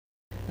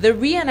The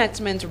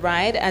reenactment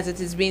ride, as it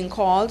is being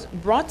called,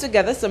 brought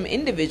together some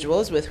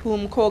individuals with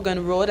whom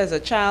Keoghan rode as a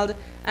child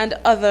and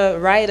other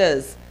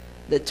riders.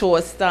 The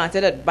tour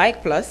started at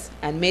Bike Plus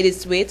and made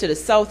its way to the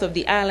south of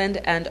the island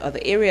and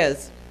other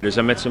areas.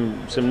 I met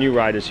some new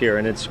riders here,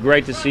 and it's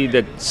great to see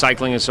that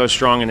cycling is so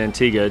strong in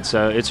Antigua.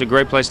 It's a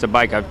great place to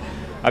bike.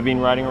 I've been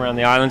riding around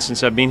the island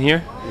since I've been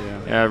here,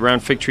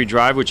 around Fig Tree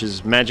Drive, which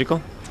is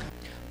magical.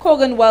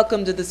 Keoghan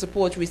welcomed the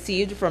support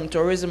received from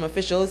tourism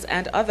officials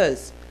and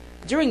others.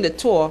 During the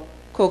tour,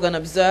 Keoghan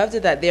observed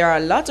that there are a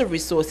lot of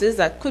resources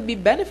that could be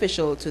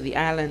beneficial to the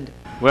island.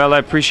 Well, I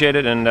appreciate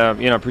it, and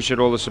appreciate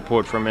all the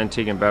support from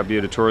Antigua and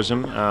Barbuda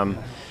tourism.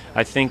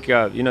 I think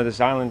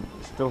this island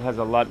still has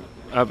a lot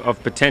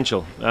of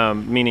potential.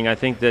 Meaning, I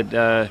think that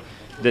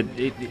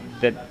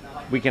that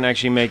we can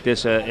actually make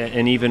this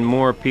an even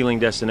more appealing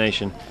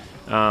destination.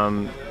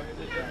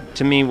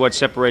 To me, what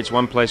separates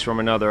one place from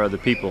another are the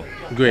people.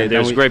 Great.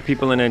 There's great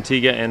people in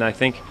Antigua, and I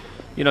think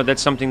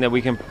that's something that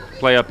we can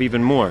play up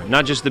even more.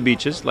 Not just the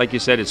beaches, like you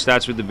said, it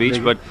starts with the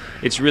beach, but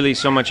it's really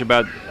so much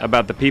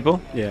about the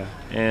people. Yeah.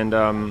 And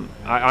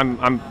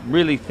I'm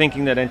really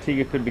thinking that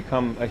Antigua could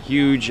become a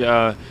huge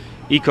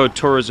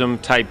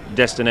ecotourism type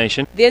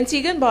destination. The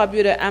Antigua and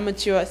Barbuda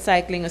Amateur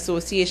Cycling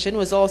Association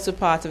was also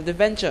part of the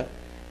venture.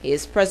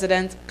 Here's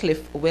President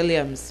Cliff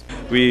Williams.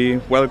 We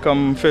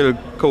welcome Phil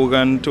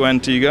Keoghan to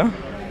Antigua.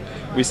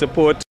 We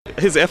support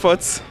his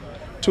efforts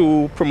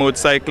to promote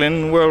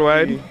cycling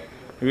worldwide.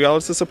 We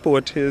also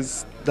support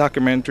his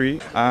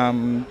documentary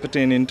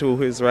pertaining to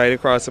his ride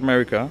across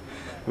America,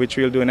 which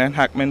we'll do an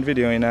enhancement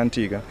video in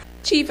Antigua.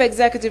 Chief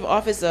Executive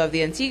Officer of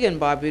the Antigua and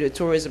Barbuda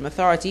Tourism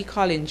Authority,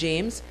 Colin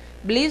James,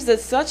 believes that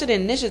such an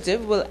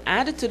initiative will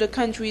add to the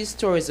country's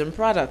tourism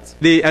products.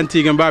 The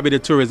Antigua and Barbuda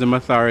Tourism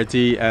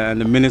Authority and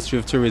the Ministry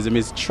of Tourism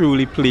is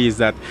truly pleased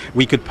that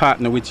we could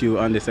partner with you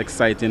on this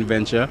exciting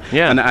venture.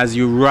 Yeah. And as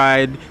you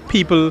ride,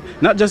 people,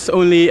 not just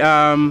only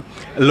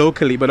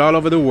locally, but all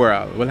over the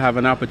world, will have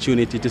an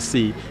opportunity to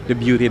see the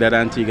beauty that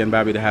Antigua and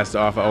Barbuda has to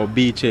offer. Our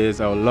beaches,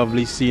 our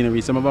lovely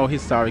scenery, some of our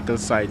historical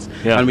sites.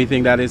 Yeah. And we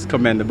think that is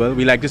commendable.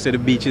 We like to say the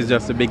beach is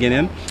just the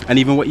beginning. And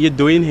even what you're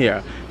doing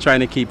here, trying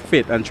to keep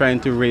fit and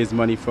trying to raise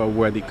money for a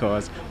worthy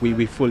cause,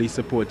 we fully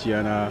support you,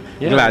 and are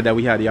glad that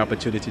we had the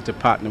opportunity to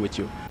partner with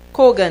you.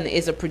 Keoghan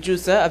is a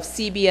producer of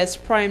CBS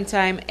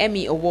Primetime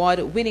Emmy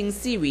Award-winning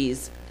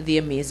series, The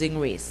Amazing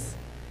Race.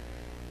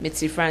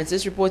 Mitzi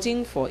Francis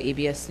reporting for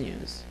ABS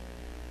News.